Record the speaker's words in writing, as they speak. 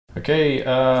Okay,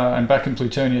 I'm back in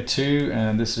Plutonia 2,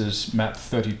 and this is map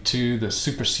 32, the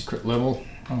super secret level.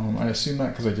 I assume that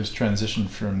because I just transitioned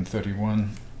from 31.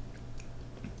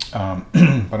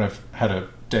 But I've had a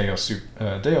day or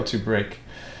two break,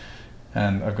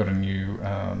 and I've got a new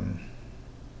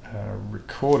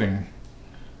recording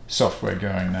software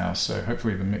going now, so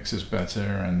hopefully the mix is better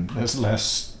and there's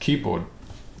less keyboard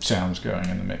sounds going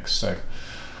in the mix, so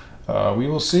we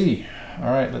will see.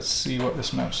 Alright, let's see what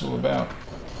this map's all about.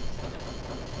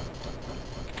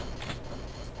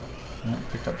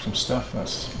 Picked up some stuff,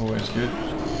 that's always good.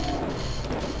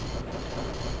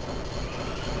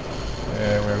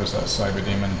 Yeah, where was that cyber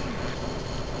demon?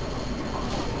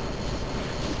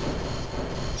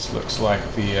 This looks like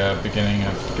the beginning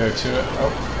of Go To It.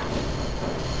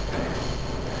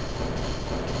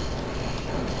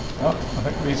 Oh, I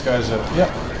think these guys are... Yep,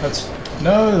 that's...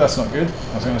 No, that's not good.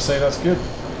 I was going to say that's good.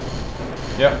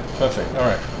 Yep, perfect.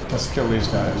 Alright, let's kill these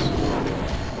guys.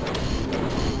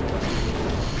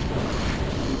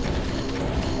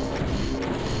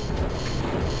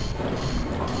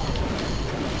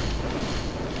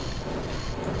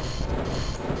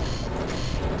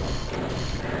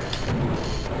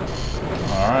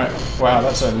 Alright, wow,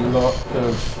 that's a lot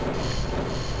of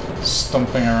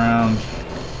stomping around.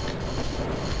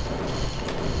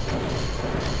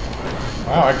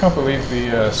 Wow, I can't believe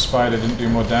the spider didn't do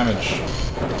more damage.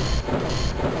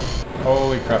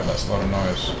 Holy crap, that's a lot of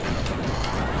noise.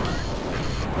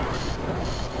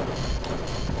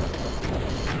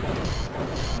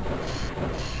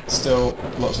 Still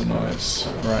lots of noise.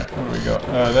 Right, what do we got?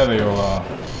 There they all are.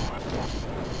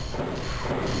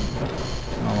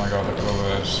 Oh my god, look at all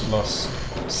those lost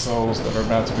souls that are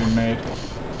about to be made.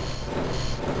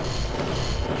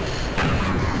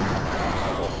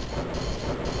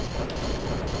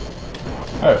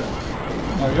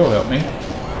 Oh, you'll help me.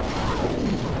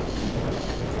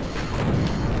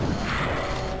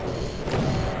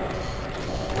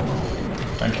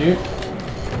 Thank you.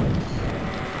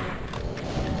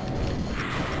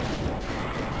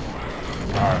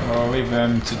 Alright, well, I'll leave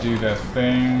them to do their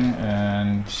thing,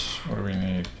 and what do we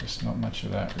need? Just not much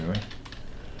of that, really.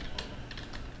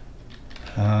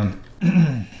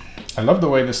 I love the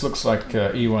way this looks like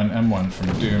E1 M1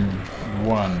 from Doom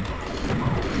 1.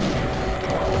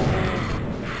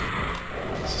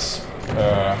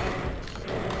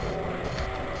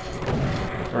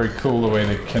 Very cool the way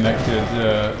they connected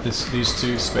these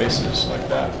two spaces like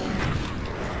that.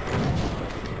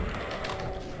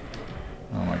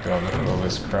 Oh my god, look at all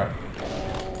this crap.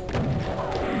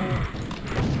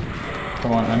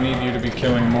 Come on, I need you to be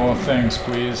killing more things,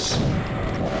 please.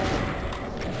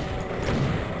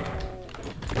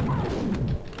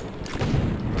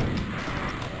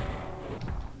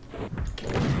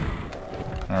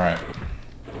 Alright.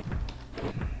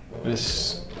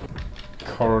 This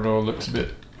corridor looks a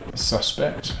bit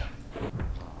suspect.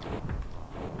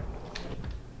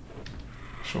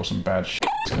 Sure some bad shit's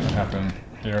gonna happen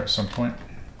here at some point.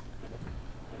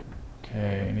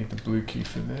 Okay, I need the blue key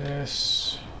for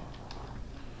this.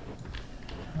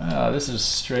 Ah, this is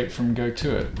straight from Go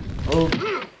To It. Oh.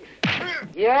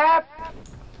 Yep.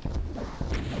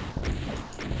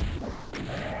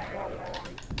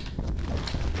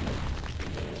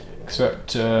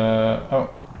 Except, oh,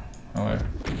 hello.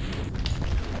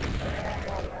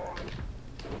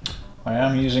 I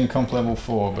am using comp level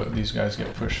 4, but these guys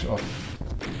get pushed off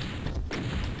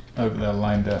over their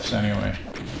line deaths anyway.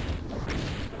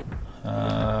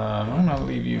 I'm gonna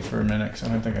leave you for a minute because I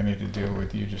don't think I need to deal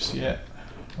with you just yet.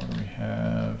 What do we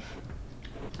have?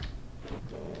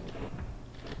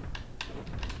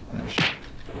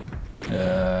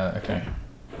 Okay.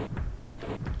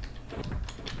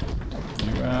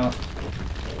 You out.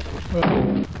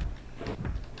 Oh.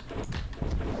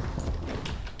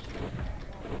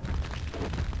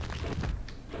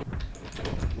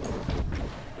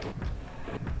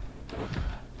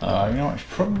 You know what, I should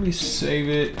probably save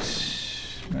it.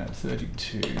 Map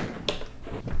 32.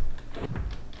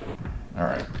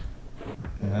 Alright.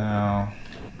 Now,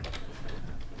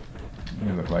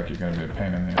 you look like you're going to be a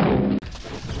pain in the ass.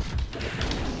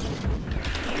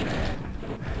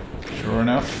 Sure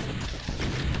enough.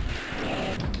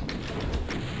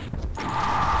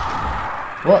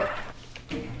 What?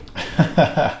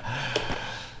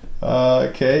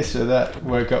 Okay, so that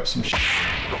woke up some shit.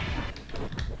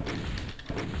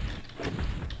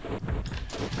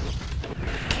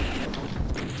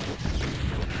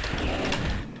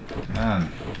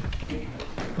 Man,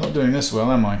 not doing this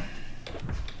well, am I?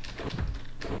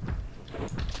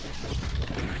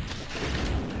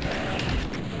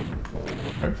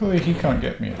 Hopefully he can't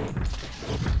get me.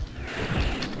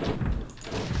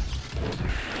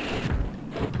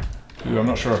 Ooh, I'm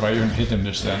not sure if I even hit him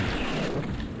just then.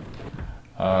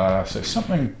 So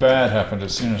something bad happened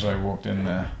as soon as I walked in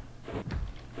there.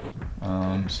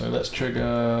 So let's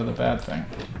trigger the bad thing.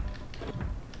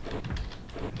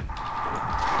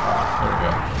 There we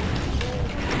go.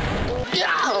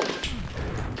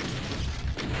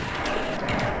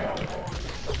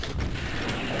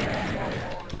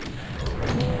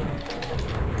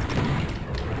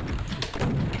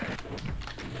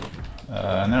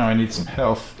 Now I need some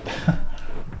health.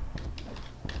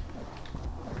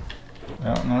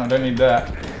 Oh, no, I don't need that.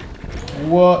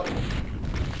 What?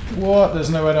 What? There's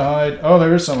nowhere to hide. Oh,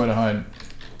 there is somewhere to hide.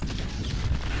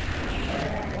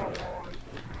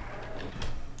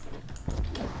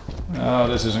 Oh,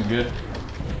 this isn't good.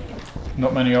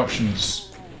 Not many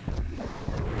options.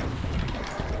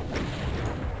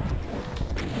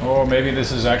 Or maybe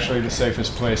this is actually the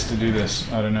safest place to do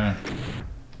this. I don't know.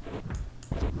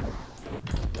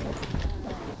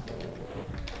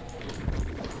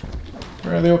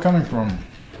 Where are they all coming from?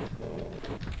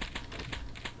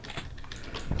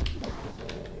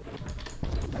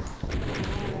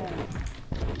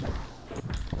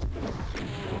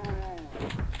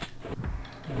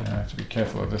 I have to be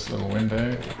careful of this little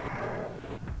window.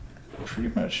 Pretty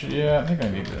much, yeah, I think I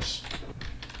need this.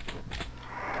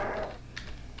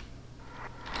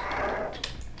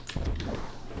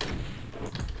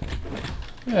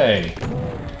 Hey!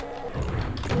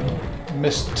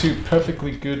 Missed two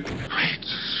perfectly good. Great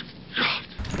Scott!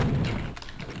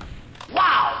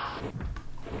 Wow!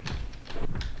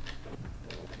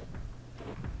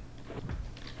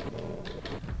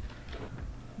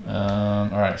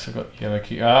 Alright, so I've got yellow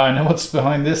key. Ah, I know what's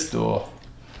behind this door.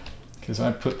 Because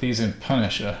I put these in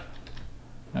Punisher.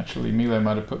 Actually, Milo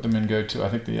might have put them in Go-To. I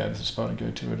think there's a spot in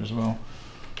Go-To it as well.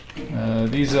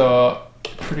 These are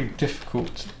pretty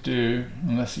difficult to do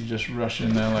unless you just rush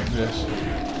in there like this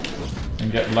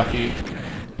and get lucky.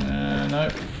 No.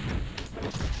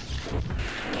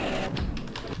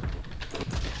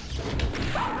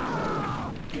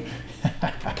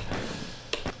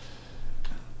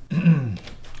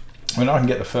 Well, now I can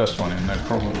get the first one in, no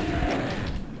problem.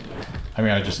 I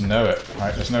mean, I just know it,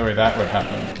 right? There's no way that would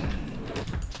happen.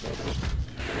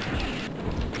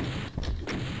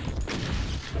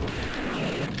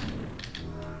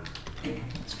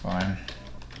 That's fine.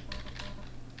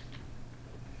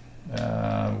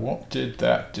 What did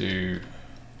that do?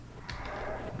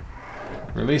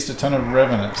 Released a ton of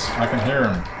revenants. I can hear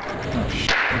them. Oh, shit,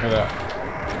 look at that.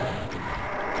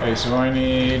 Okay, so I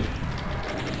need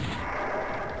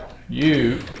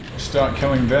you to start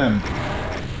killing them.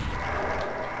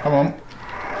 Come on.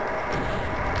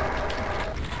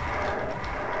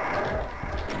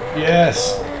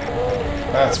 Yes!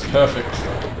 That's perfect.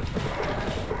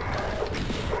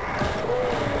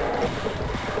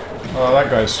 Oh, that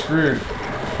guy's screwed.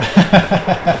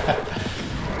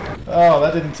 Oh,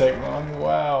 that didn't take long.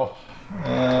 Wow.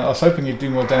 I was hoping he'd do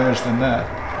more damage than that.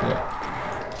 But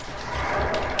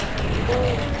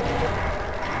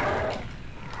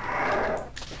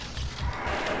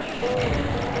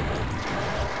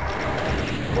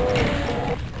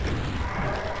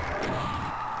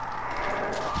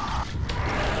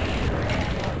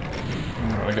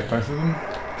I get both of them?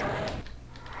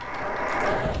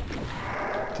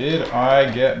 Did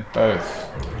I get both?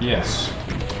 Yes.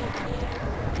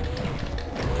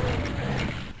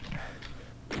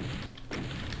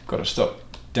 Got to stop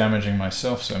damaging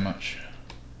myself so much.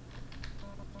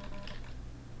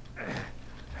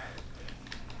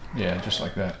 Yeah, just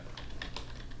like that.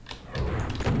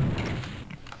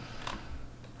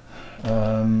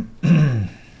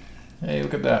 Hey,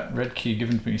 look at that. Red key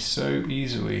given to me so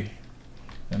easily.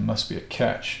 There must be a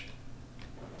catch.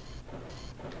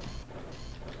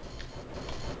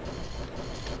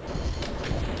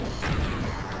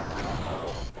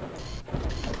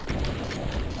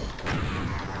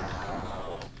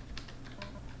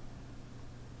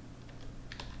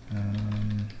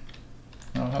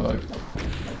 Oh, hello.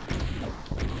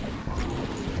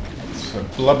 It's a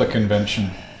blubber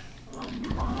convention.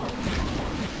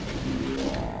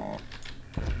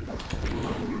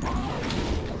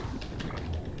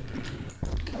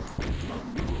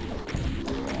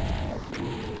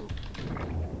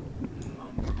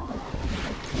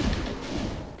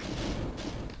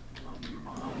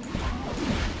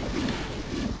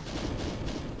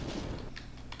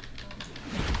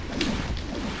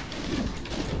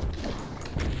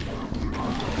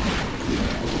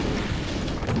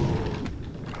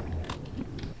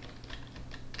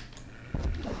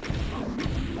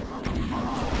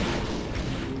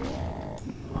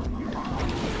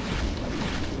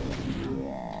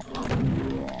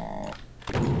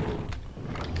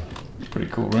 Pretty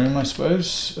cool room, I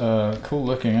suppose. Cool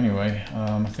looking anyway.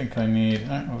 I think I need,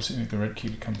 obviously need the red key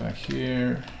to come back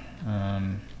here.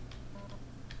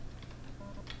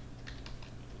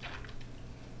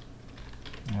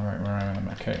 Alright, where am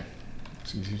I? Okay.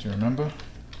 It's easy to remember.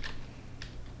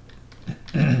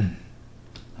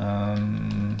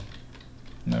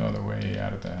 No other way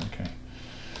out of there, okay.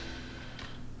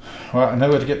 Well, I know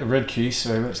where to get the red key,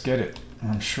 so let's get it.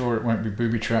 I'm sure it won't be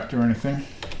booby-trapped or anything.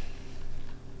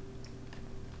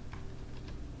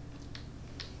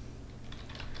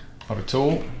 Not at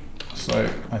all, so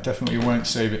I definitely won't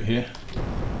save it here.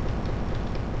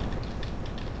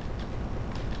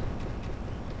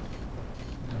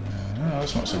 Oh,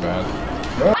 that's not so bad.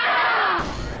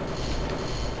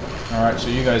 Alright, so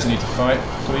you guys need to fight,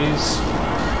 please.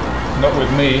 Not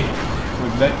with me,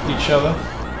 with each other.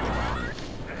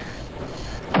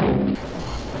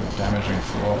 Damaging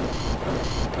floor.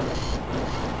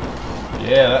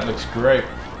 Yeah, that looks great.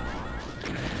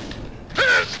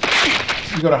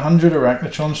 You got 100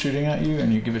 arachnotrons shooting at you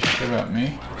and you give a shit about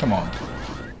me? Come on.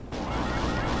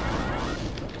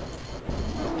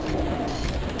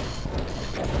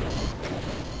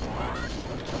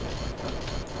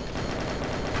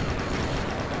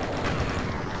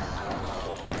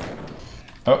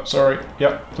 Oh, sorry.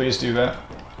 Yep, please do that.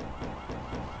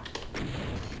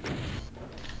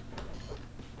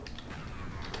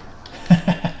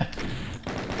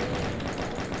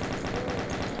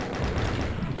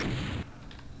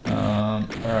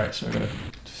 Alright, so we're gonna...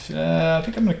 I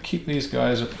think I'm gonna keep these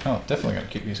guys... Oh, definitely gonna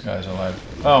keep these guys alive.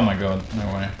 Oh my god, no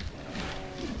way.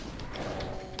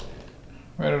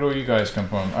 Where did all you guys come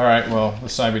from? Alright, well, the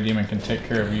Cyber Demon can take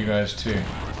care of you guys too.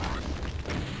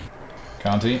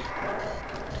 Can't he?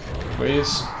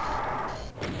 Please?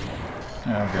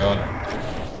 Oh god.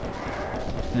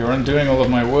 You're undoing all of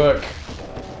my work.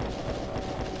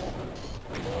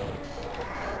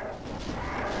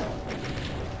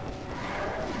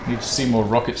 Need to see more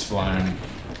rockets flying.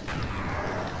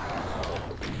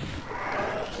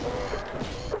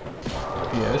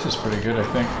 Yeah, this is pretty good, I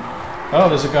think. Oh,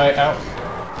 there's a guy out.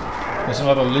 There's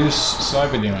another loose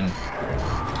Cyber Demon.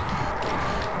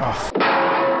 Oh,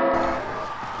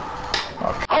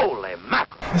 Holy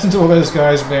mackerel! listen to all those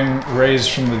guys being raised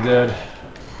from the dead.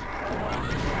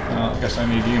 Well, I guess I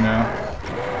need you now.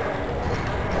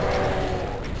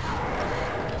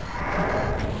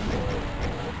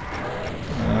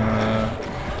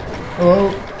 Hello?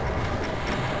 I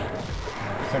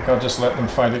think I'll just let them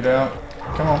fight it out.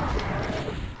 Come on.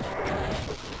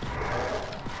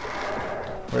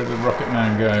 Where did the Rocket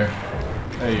Man go?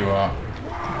 There you are.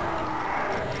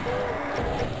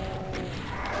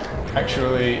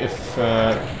 Actually, if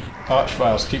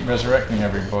Archviles keep resurrecting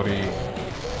everybody,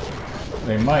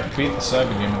 they might beat the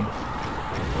Cyber Demon.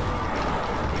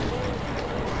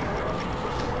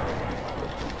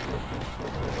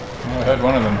 Well, I heard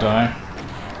one of them die.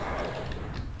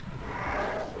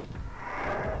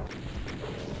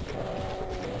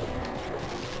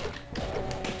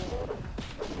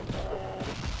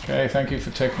 Okay, thank you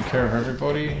for taking care of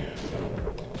everybody.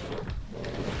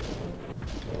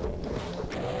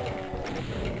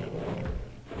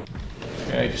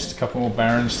 Okay, just a couple more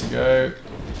barons to go.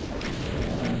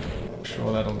 I'm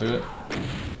sure that'll do it.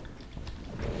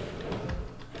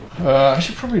 I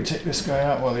should probably take this guy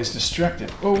out while he's distracted.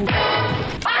 Oh!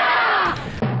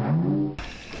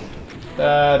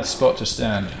 Bad spot to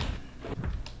stand.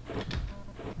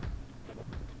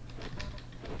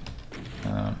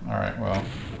 Alright, well.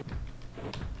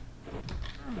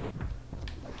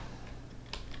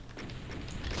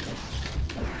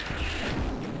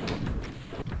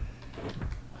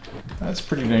 That's a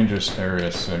pretty dangerous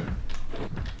area, so...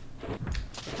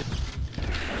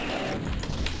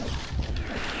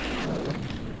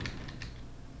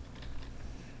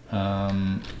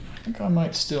 I think I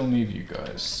might still need you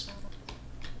guys.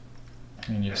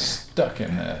 I mean, you're stuck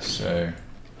in there, so...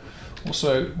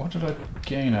 Also, what did I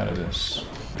gain out of this?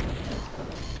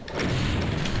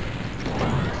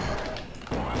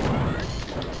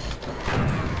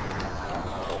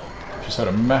 Just had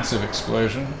a massive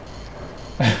explosion.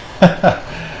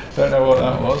 Don't know what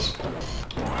that was.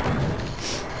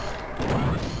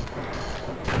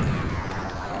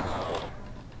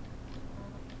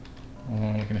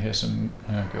 Oh, you can hear some,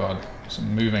 oh god,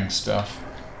 some moving stuff.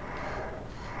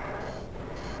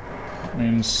 That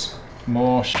means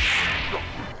more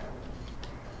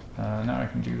now I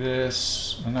can do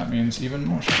this, and that means even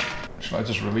more Shall I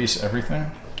just release everything?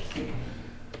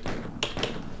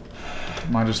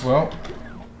 Might as well.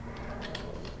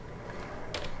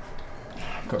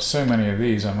 I've got so many of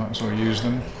these, I might as well use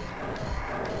them.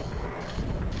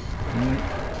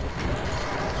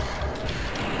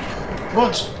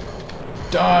 What?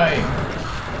 Die!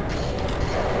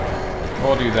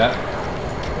 Or do that.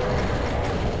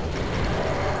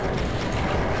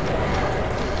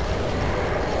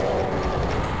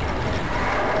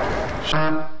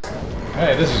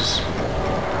 Hey, this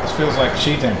feels like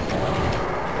cheating.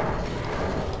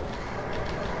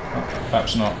 Oh,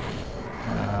 perhaps not.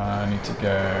 I need to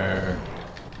go.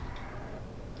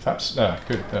 Perhaps. Ah,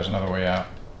 good. There's another way out.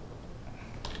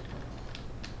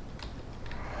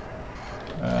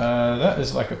 That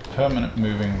is like a permanent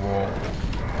moving wall.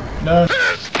 No.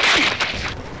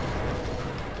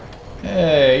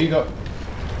 Hey, you got.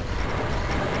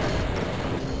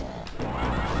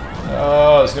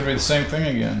 Oh, it's gonna be the same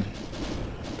thing again.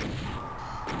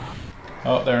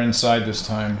 Oh, they're inside this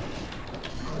time.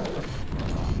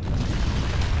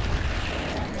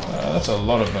 That's a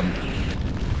lot of them.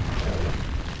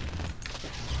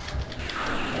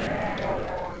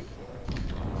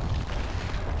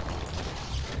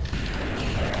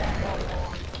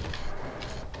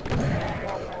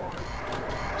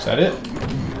 Is that it?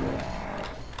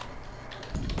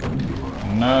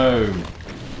 No.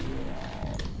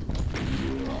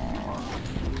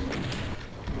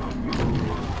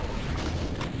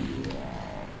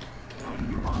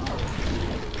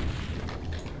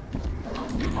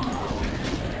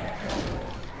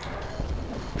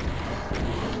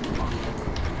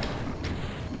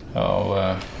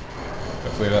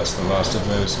 Hopefully that's the last of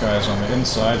those guys on the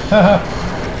inside. Haha!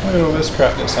 Look at all this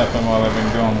crap that's happened while I've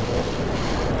been gone.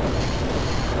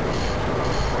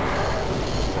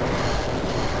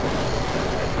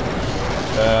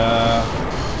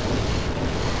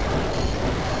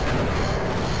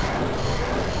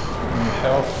 Any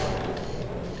health?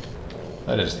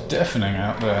 That is deafening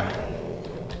out there.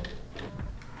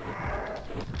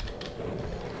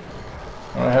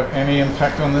 Do I have any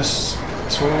impact on this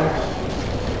at all?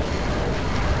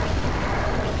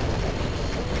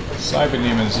 Cyber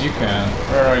demons, you can.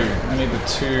 Where are you? I need the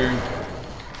two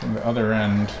from the other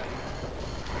end.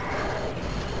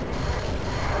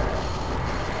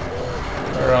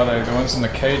 Where are they? The ones in the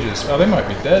cages. Oh, they might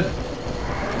be dead.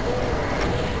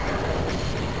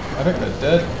 I think they're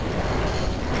dead.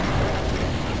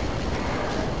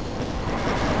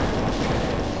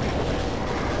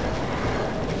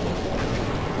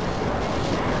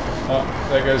 Oh,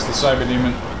 there goes the cyber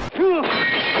demon.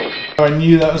 Oh, I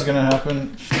knew that was going to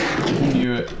happen. I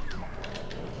knew it.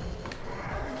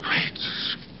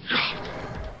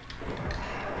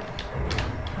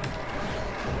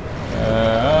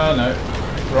 No.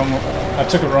 Wrong. I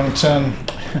took a wrong turn.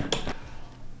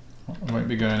 I won't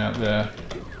be going out there.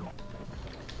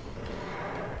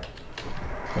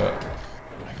 But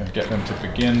I can get them to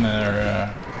begin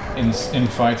their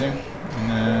infighting and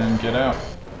then get out.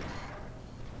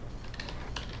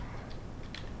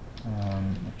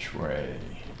 Which way?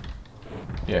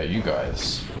 Yeah, you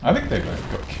guys. I think they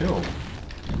both got killed.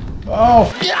 Oh!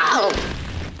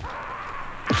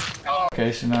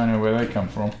 Okay, so now I know where they come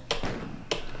from.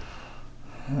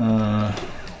 So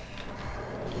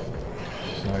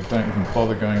I don't even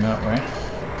bother going that way.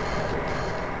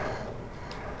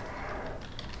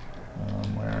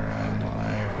 Where am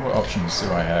I? What options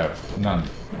do I have? None.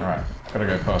 Alright, gotta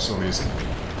go past all these.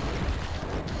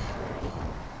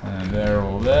 And they're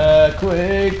all there.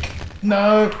 Quick!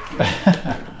 No!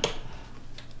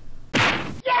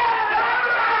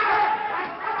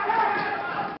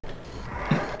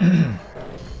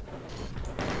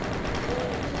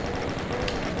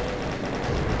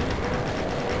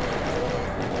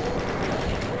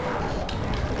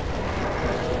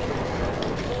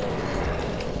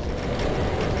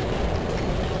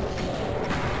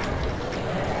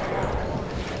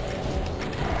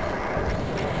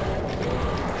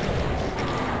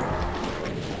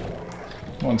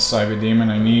 Come on, Cyber Demon,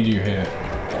 I need you here.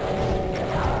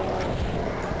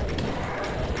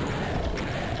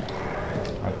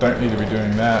 I don't need to be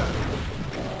doing that.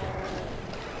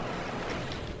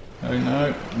 Oh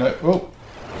no, no, oh!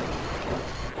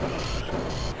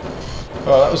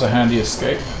 Oh, that was a handy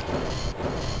escape.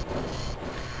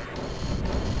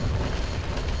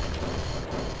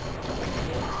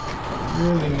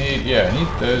 Really need, yeah, I need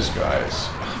those guys.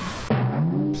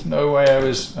 There's no way I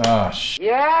was, shit.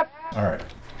 Yep. Alright.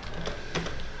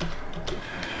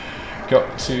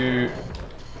 Got to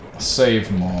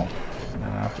save more. And I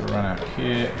have to run out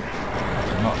here.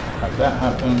 Not have that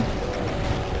happen.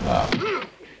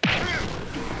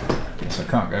 Guess I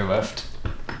can't go left.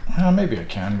 Maybe I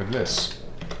can with this.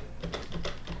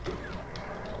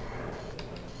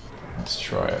 Let's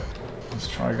try it. Let's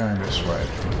try going this way.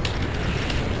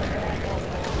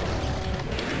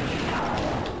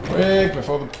 Quick,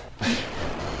 before the...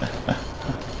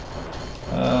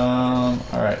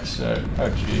 So, oh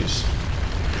jeez.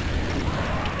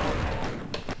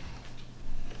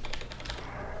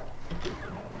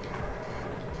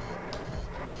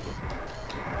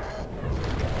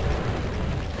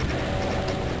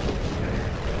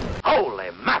 Holy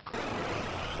mackerel!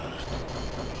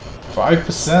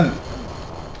 5%.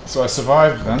 So I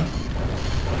survived then.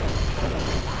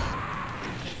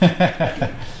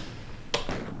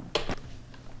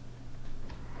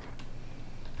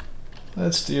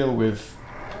 Let's deal with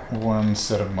one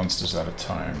set of monsters at a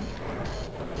time.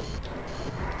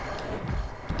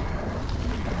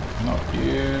 Not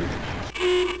you.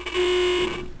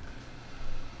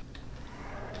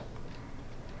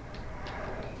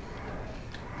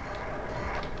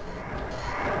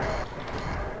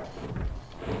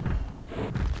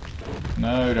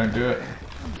 No, don't do it.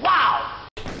 Wow!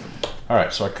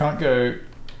 Alright, so I can't go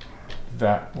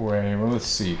that way. Well, let's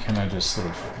see. Can I just sort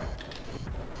of...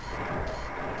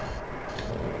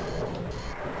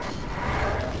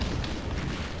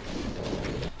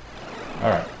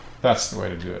 Alright, that's the way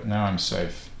to do it. Now I'm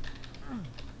safe.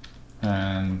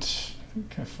 And I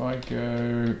think if I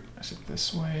go... Is it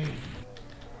this way?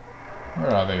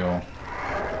 Where are they all?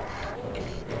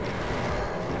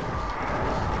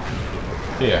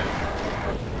 Here.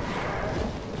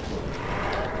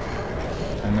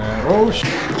 And then... Oh, sh... I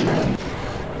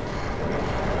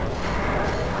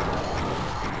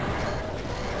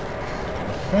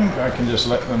think I can just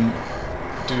let them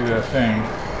do their thing.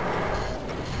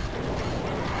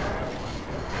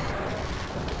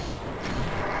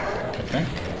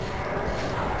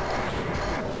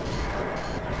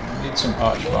 Need some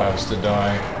archviles to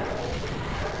die.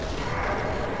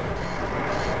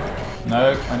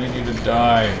 No, I need you to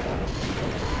die.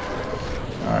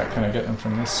 Alright, can I get them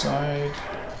from this side?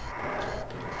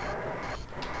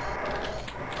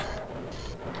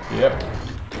 Yep.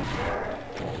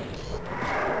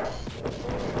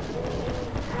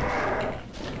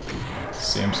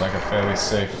 Seems like a fairly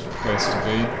safe place to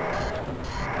be.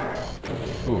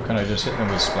 Ooh, can I just hit them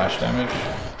with splash damage?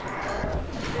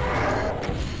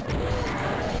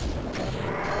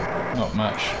 Not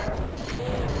much.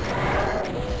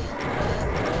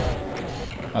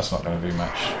 That's not going to do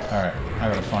much. Alright, I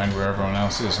gotta find where everyone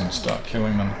else is and start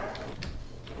killing them.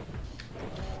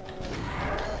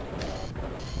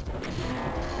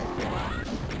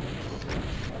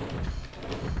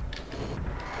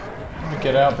 How do we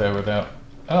get out there without...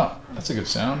 Oh, that's a good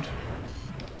sound.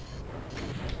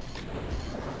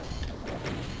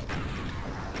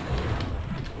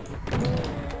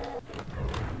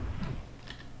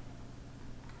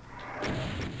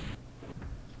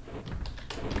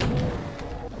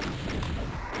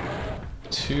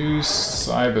 Two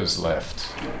cybers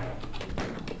left.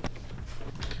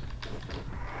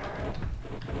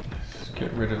 Let's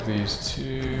get rid of these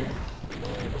two.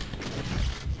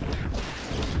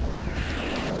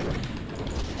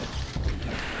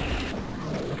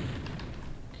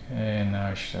 Okay, now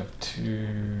I should have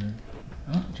two.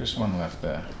 Oh, just one left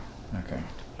there. Okay.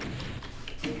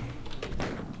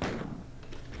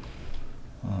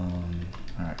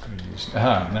 Alright, could have used.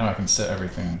 Ah, now I can set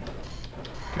everything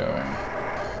going.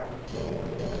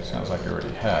 Sounds like I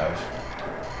already have.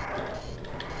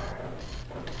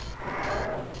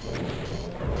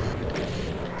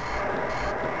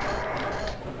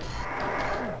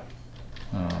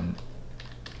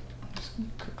 Just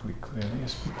quickly clear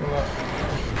these people up.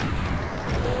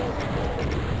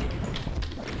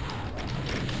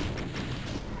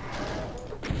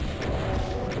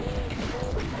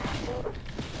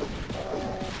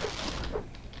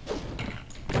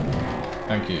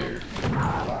 Thank you.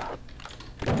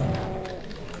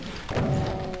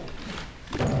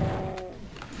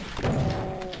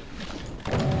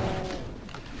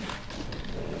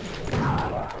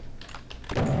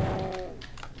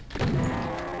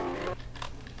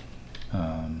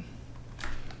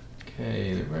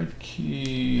 Okay, the red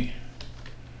key.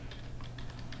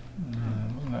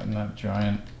 Wasn't that in that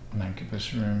giant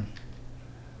mancubus room?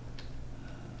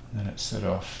 And then it set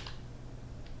off.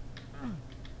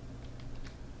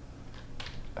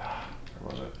 Where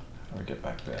was it? How do we get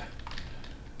back there?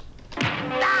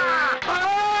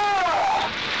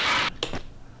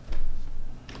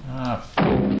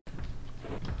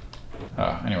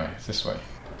 Anyway, it's this way.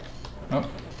 Oh,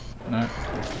 no.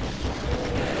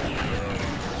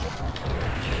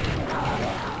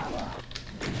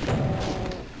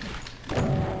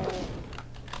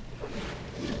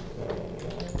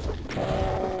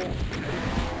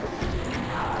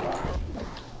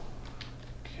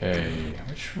 Okay,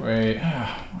 which way?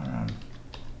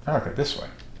 Oh, okay, this way.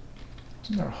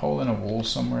 Isn't there a hole in a wall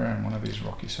somewhere in one of these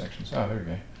rocky sections? Oh, there we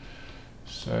go.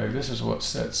 So this is what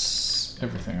sets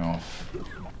everything off.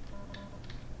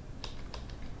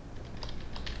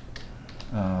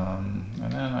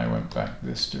 And then I went back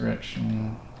this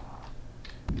direction.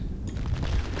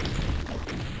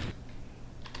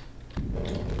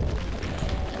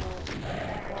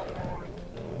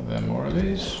 Are there more of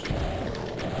these?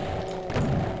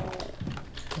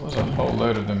 There was a whole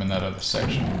load of them in that other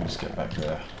section. Let's get back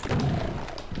there.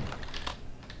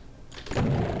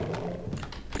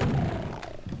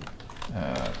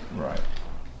 Right.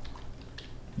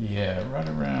 Yeah, right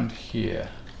around here.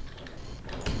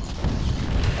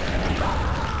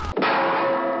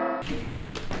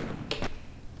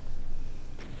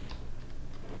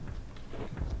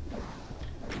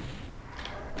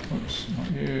 Oops,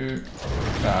 not you.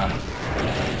 Ah.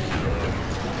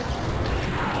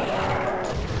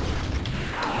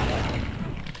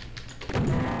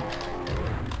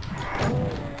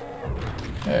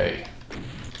 Hey,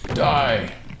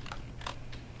 die.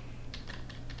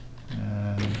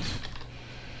 And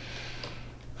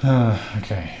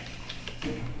okay.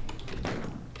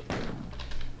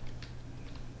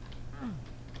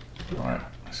 All right,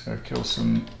 let's go kill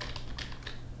some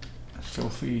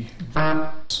filthy.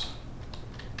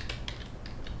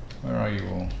 Where are you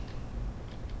all?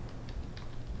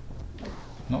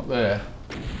 Not there.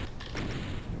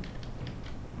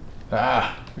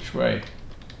 Ah, which way?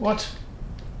 What?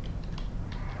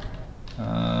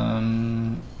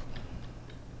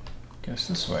 Guess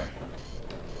this way.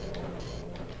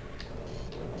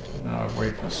 No, I've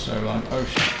waited for so long. Oh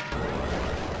shit.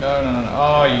 No, no, no, no.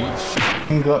 Oh, you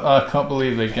f***ing got. I can't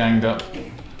believe they ganged up.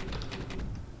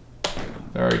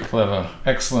 Very clever.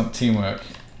 Excellent teamwork.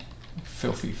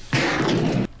 Filthy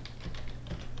f***.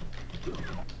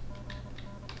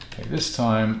 Okay, this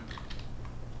time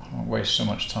I won't waste so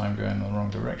much time going in the wrong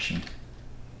direction.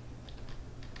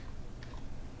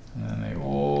 And then they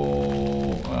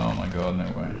all... oh my god, no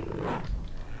way.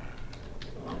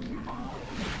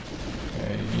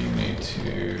 Okay, you need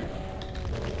to...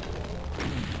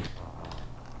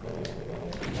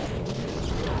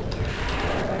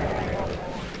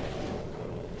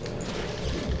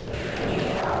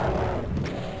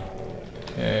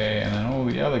 okay, and then all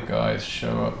the other guys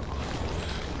show up.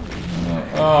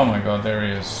 Oh my god, there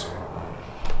he is.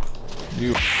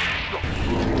 You...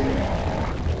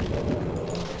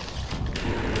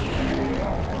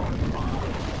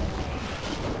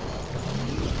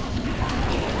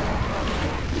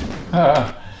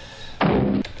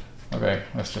 okay,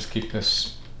 let's just keep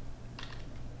this.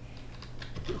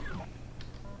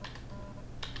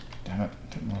 Damn it,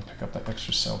 didn't want to pick up that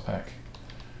extra cell pack.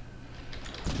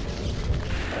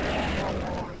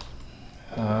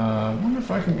 I wonder if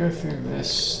I can go through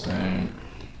this thing.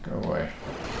 Go away.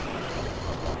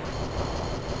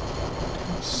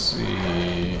 Let's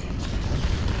see.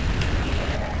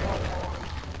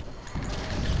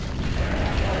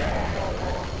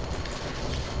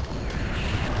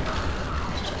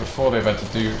 Before they've had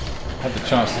the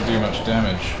chance to do much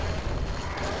damage.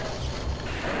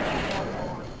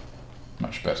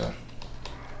 Much better.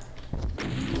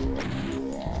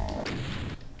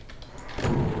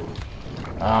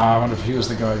 Ah, I wonder if he was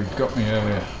the guy who got me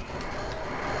earlier.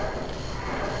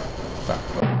 Fat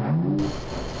fuck.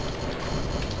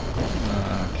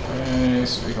 Okay,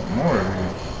 so we got more of you.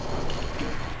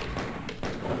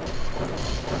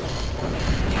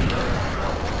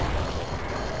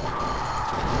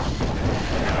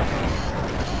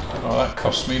 Oh, that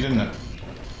cost me, didn't it?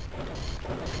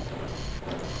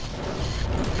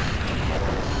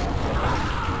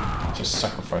 Just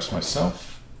sacrifice myself.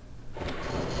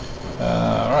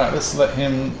 Alright, let's let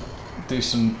him do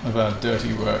some of our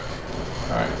dirty work.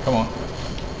 Alright, come on.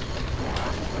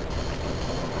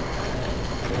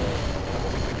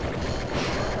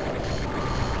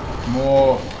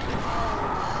 More.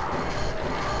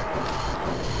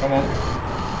 Come on.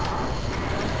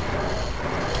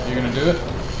 You're gonna do it?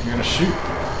 You're gonna shoot?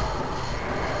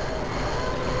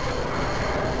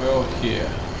 Well, here.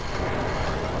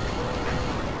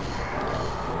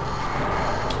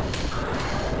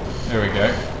 There we go.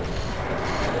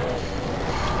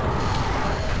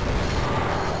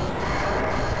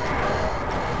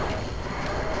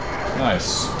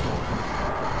 Nice.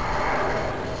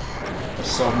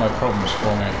 Solve my problems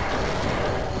for me.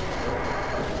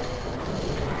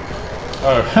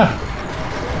 Oh,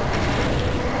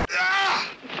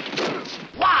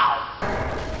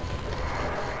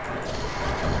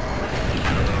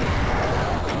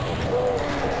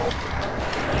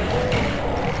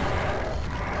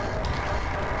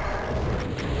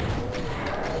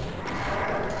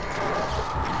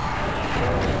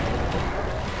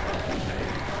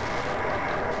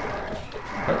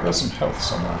 Oh, there's some health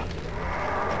somewhere.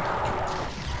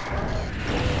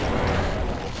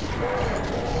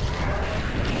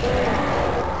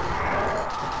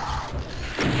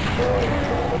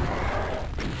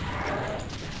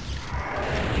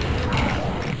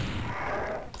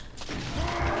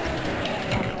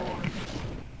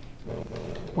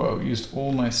 Whoa, used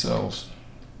all my cells.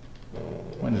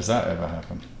 When does that ever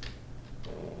happen?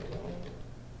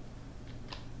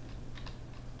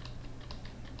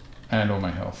 And all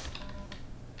my health.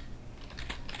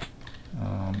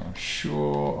 I'm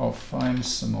sure I'll find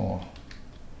some more.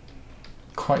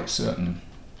 Quite certain.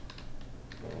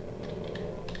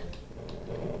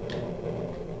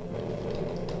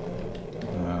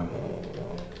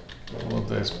 All of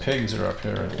those pigs are up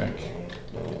here, I think.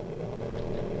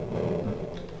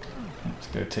 Let's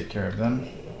go take care of them.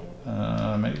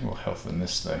 Maybe more health than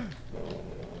this though.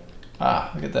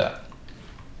 Ah, look at that.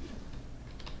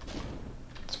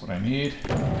 That's what I need.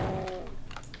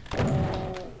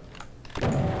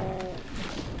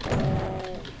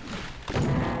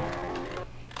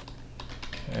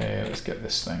 Okay, let's get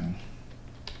this thing.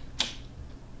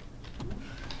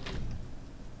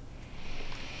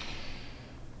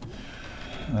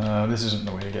 This isn't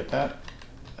the way to get that.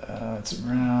 It's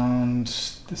around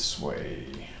this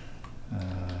way.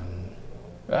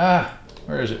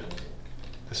 Where is it?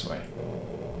 This way.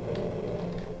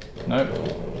 Nope.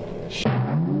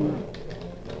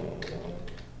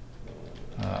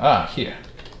 Here.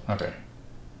 Okay.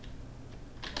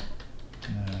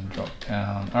 And drop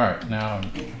down. Alright, now I'm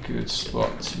in a good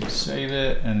spot to save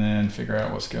it and then figure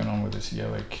out what's going on with this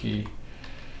yellow key.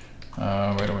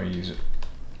 Where do I use it?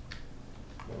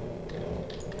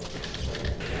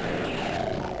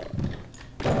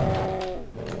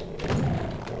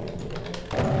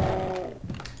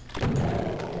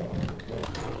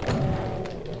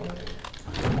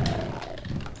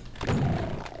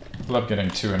 Love getting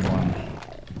 2 in 1.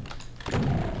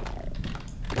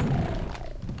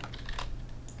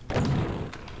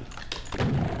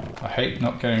 I hate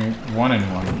not getting 1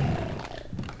 in 1.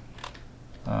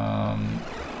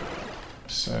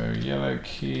 So yellow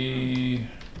key.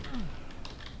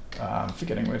 I'm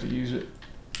forgetting where to use it.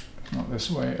 Not this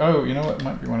way. Oh, you know what? It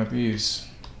might be one of these.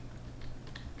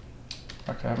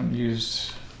 Fuck, I haven't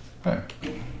used. Oh.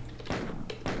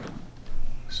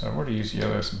 So I've already used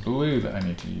yellow. It's blue that I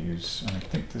need to use. And I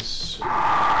think this.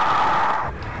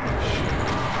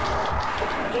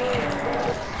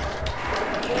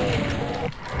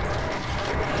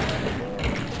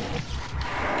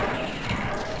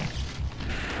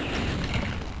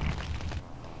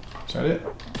 Is that it?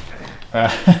 I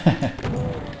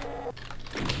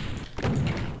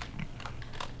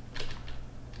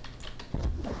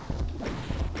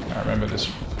remember this.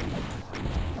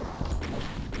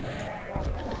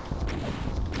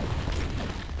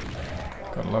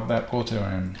 Gotta love that auto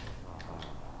aim.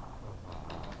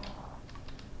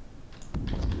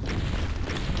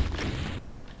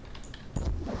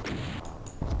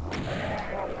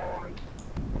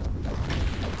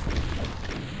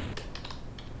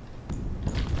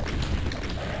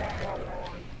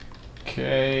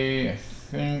 Okay, I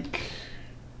think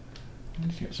I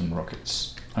need to get some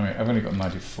rockets. I mean, I've only got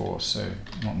 94, so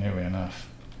not nearly enough.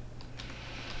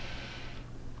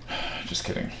 Just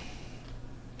kidding.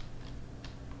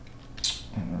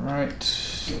 Alright,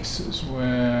 this is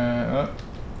where... Oh,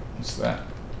 what's that?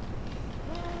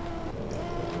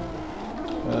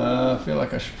 I feel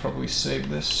like I should probably save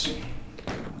this.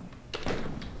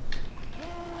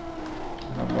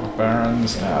 I've got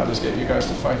barons. I'll just get you guys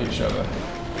to fight each other.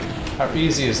 How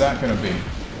easy is that going to be?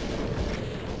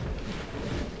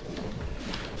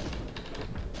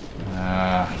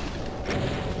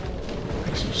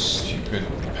 Got some stupid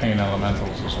pain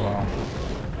elementals as well.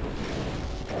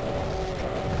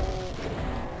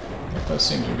 There does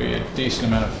seem to be a decent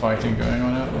amount of fighting going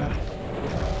on out there.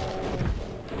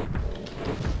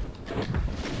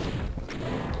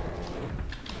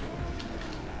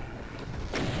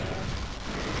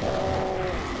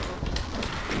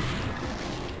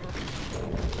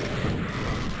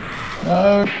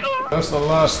 No, that's the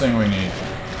last thing we need.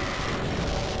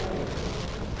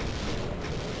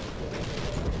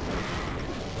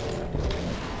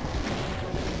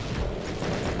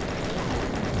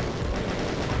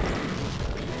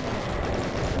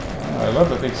 I love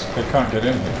that they can't get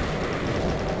in here.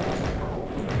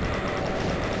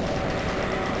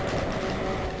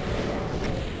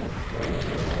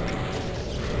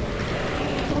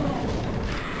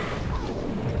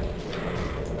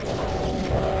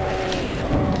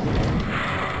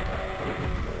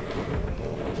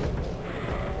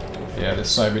 Yeah,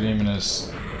 this cyber demon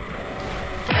is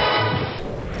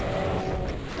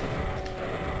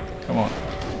Come on.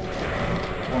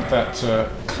 I want that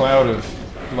cloud of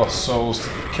lost souls to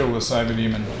kill the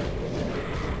Cyberdemon.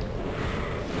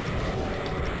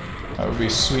 That would be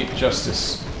sweet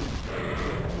justice.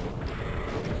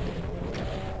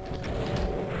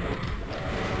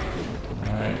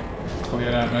 Alright,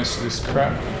 cleared out most of this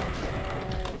crap.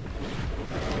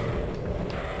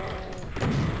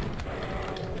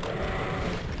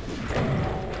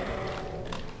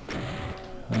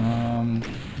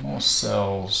 More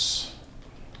cells.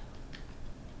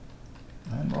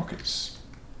 And rockets.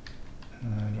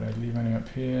 Did I leave any up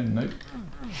here? Nope.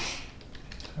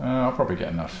 I'll probably get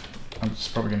enough. I'm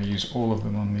just probably going to use all of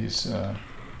them on these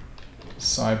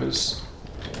cybers.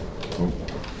 Ooh.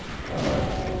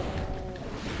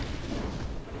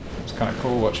 It's kind of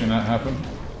cool watching that happen.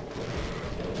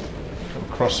 Little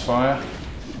crossfire.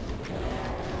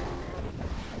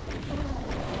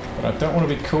 But I don't want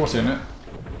to be caught in it.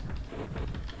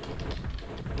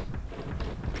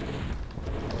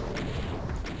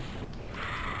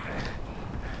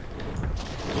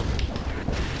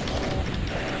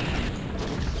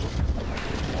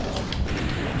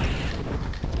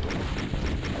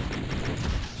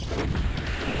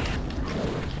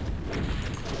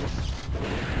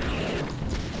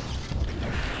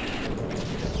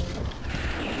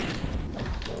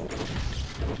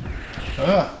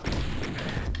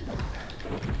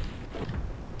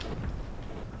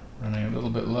 Running a little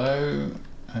bit low.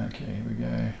 Okay, here we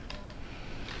go.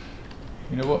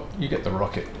 You know what? You get the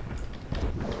rocket.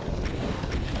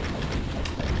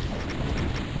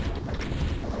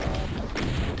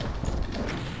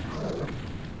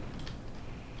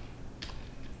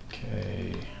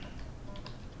 Okay.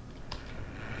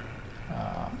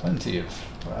 Plenty of...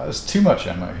 Well, there's too much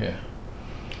ammo here.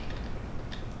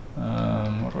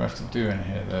 What do I have to do in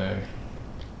here though?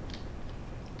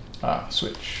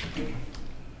 Switch. Okay,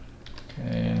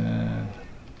 and then...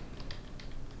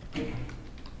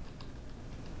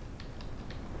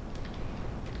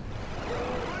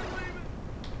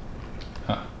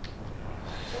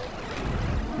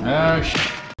 Oh shit.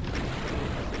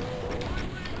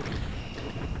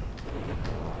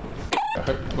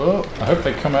 I hope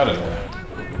they come out of there.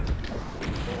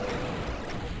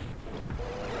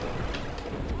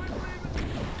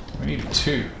 We need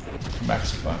two to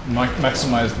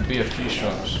maximize the BFG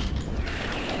shots.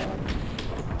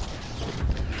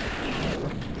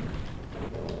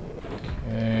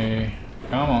 Okay,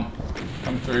 come on,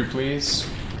 come through please.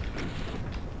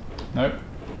 Nope.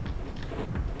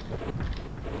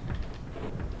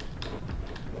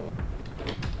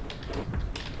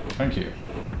 Thank you.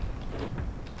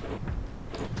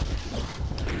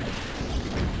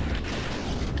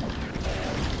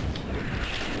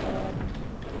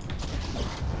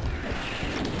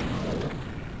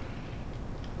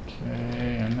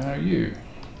 Okay, and now you.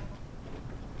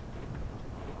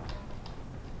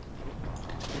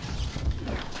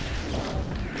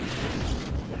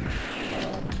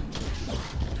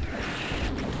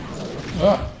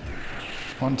 Oh,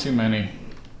 one too many.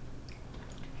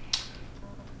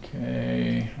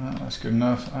 Okay, well, that's good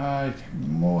enough.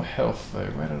 More health though.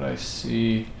 Where did I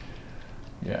see?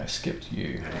 Yeah, I skipped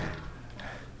you.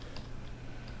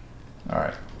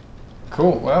 Alright.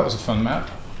 Cool, well that was a fun map.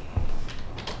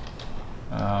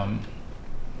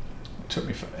 It took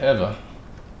me forever.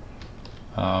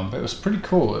 But it was pretty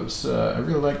cool. It was, I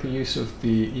really like the use of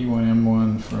the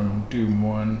E1M1 from Doom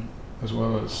 1 as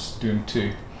well as Doom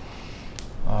 2.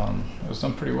 It was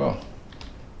done pretty well.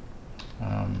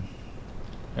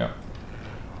 Yeah,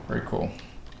 very cool.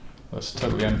 That's a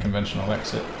totally unconventional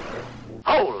exit.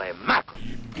 Holy mackerel!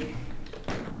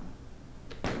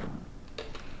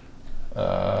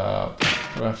 What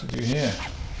do I have to do here?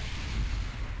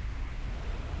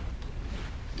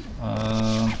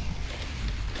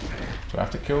 Do I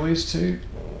have to kill these two?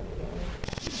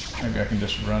 Maybe I can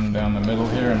just run down the middle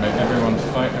here and make everyone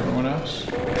fight everyone else?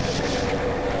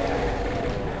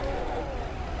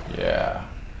 Yeah.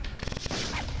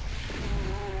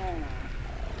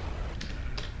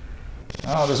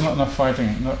 Oh, there's not enough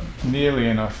fighting, not nearly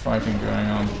enough fighting going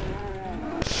on.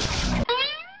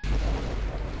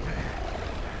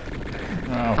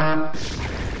 Oh.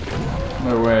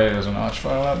 No way, there's an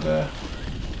archvile out there.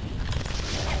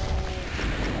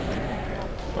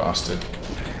 Bastard.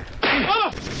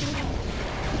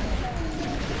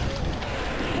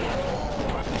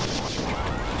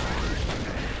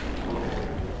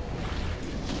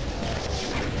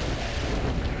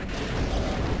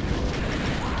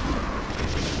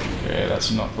 Okay,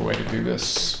 that's not the way to do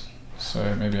this.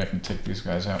 So maybe I can take these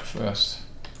guys out first.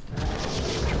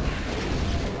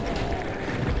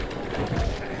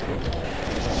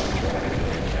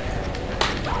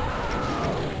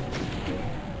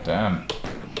 Damn.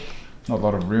 Not a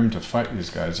lot of room to fight these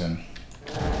guys in.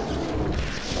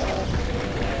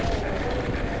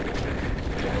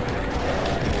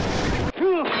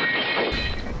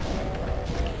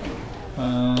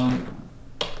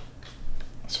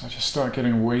 So I just start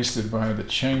getting wasted by the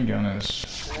chain gunners.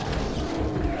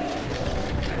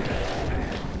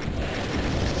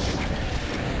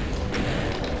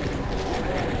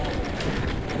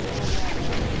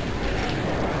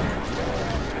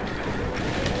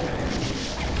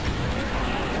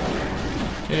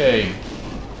 Yay!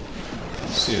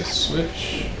 Let's see a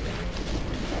switch.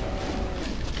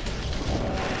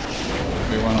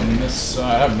 Maybe one on this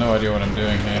side. I have no idea what I'm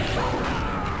doing here.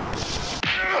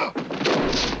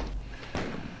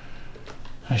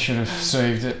 I should have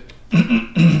saved it.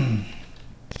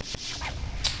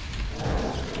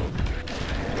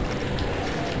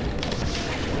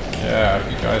 Yeah,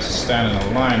 if you guys stand in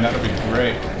a line, that would be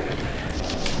great.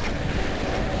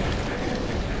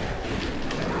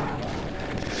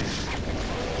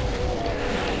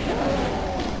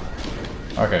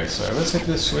 Okay, so let's hit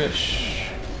this switch.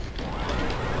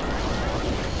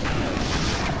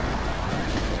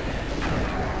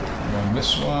 And then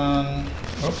this one.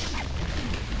 Oh.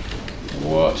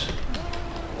 What?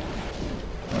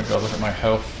 Oh my god, look at my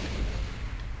health.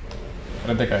 I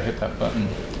don't think I hit that button.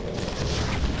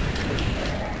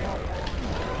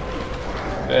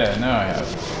 There, now I have.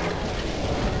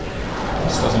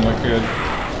 This doesn't look good.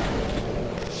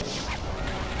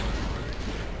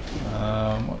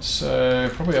 So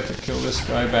probably have to kill this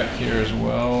guy back here as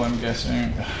well, I'm guessing.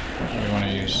 I don't really want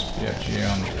to use BFG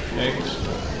on eggs.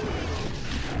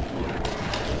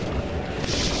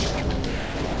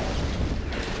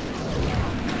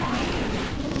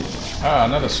 Ah,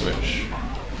 another switch.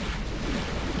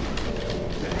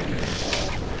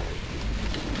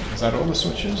 Is that all the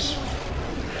switches?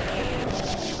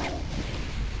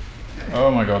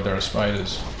 Oh my god, there are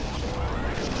spiders.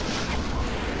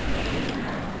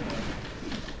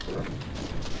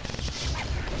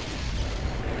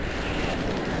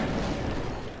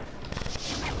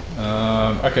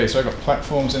 Okay, so I've got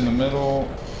platforms in the middle.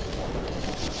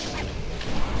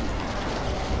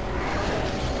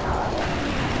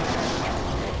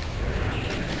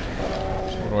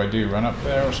 So what do I do? Run up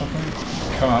there or something?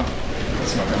 Can't.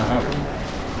 That's not gonna happen.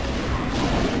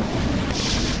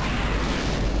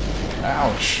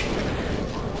 Ouch.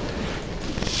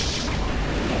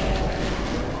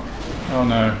 Oh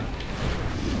no.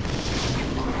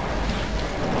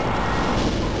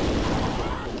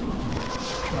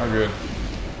 Oh good.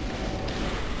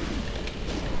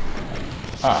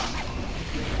 Ah.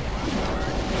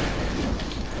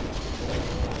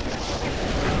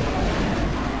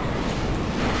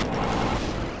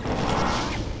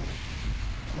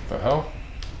 What the hell?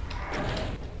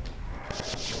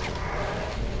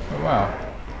 Oh wow.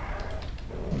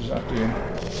 What does that do?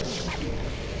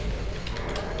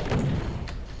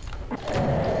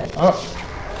 Oh!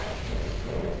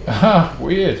 Ah,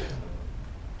 weird.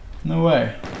 No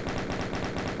way.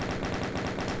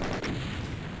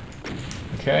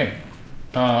 Okay.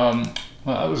 Well,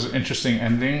 that was an interesting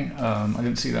ending. I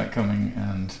didn't see that coming,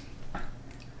 and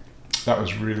that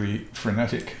was really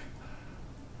frenetic.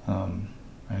 I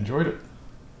enjoyed it.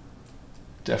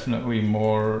 Definitely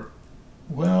more.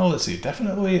 Well, let's see.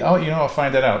 Definitely. Oh, I'll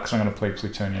find that out because I'm going to play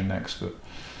Plutonia next. But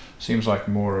seems like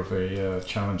more of a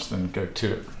challenge than Go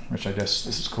To It, which I guess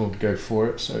this is called Go For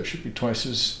It, so it should be twice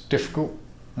as difficult.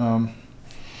 Cool.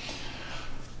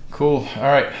 All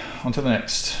right. On to the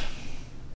next.